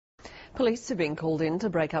Police have been called in to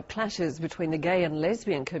break up clashes between the gay and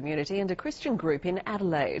lesbian community and a Christian group in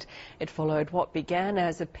Adelaide. It followed what began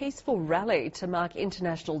as a peaceful rally to mark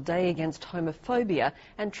International Day Against Homophobia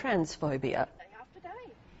and Transphobia.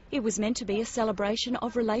 It was meant to be a celebration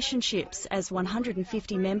of relationships as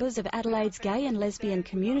 150 members of Adelaide's gay and lesbian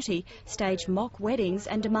community staged mock weddings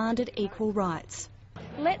and demanded equal rights.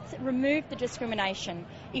 Let's remove the discrimination.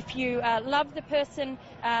 If you love the person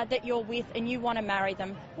that you're with and you want to marry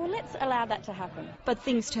them, well, let's allow that to happen. But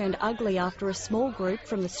things turned ugly after a small group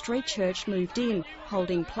from the street church moved in,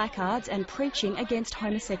 holding placards and preaching against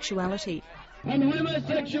homosexuality. And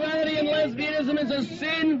homosexuality and lesbianism is a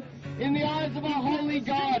sin in the eyes of our holy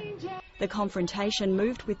God. The confrontation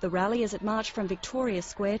moved with the rally as it marched from Victoria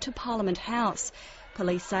Square to Parliament House.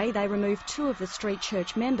 Police say they removed 2 of the street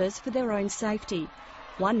church members for their own safety.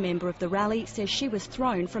 One member of the rally says she was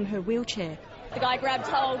thrown from her wheelchair. The guy grabbed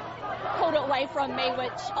hold, pulled it away from me,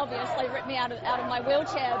 which obviously ripped me out of my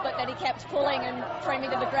wheelchair, but then he kept pulling and threw me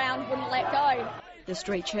to the ground, wouldn't let go. The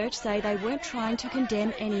street church say they weren't trying to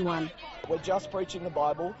condemn anyone. We're just preaching the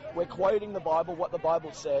Bible, we're quoting the Bible, what the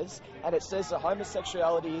Bible says, and it says that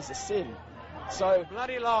homosexuality is a sin. So,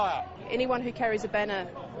 bloody liar. Anyone who carries a banner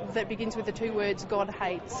that begins with the 2 words God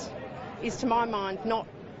hates is, to my mind, not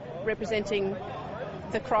representing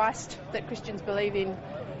the Christ that Christians believe in.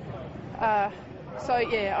 So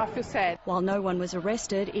yeah, I feel sad. While no one was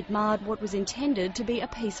arrested, it marred what was intended to be a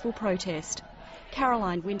peaceful protest.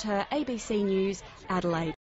 Caroline Winter, ABC News, Adelaide.